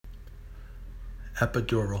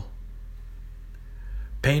Epidural.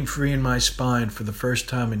 Pain-free in my spine for the first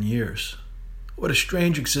time in years. What a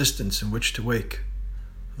strange existence in which to wake,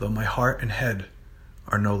 though my heart and head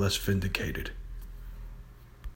are no less vindicated.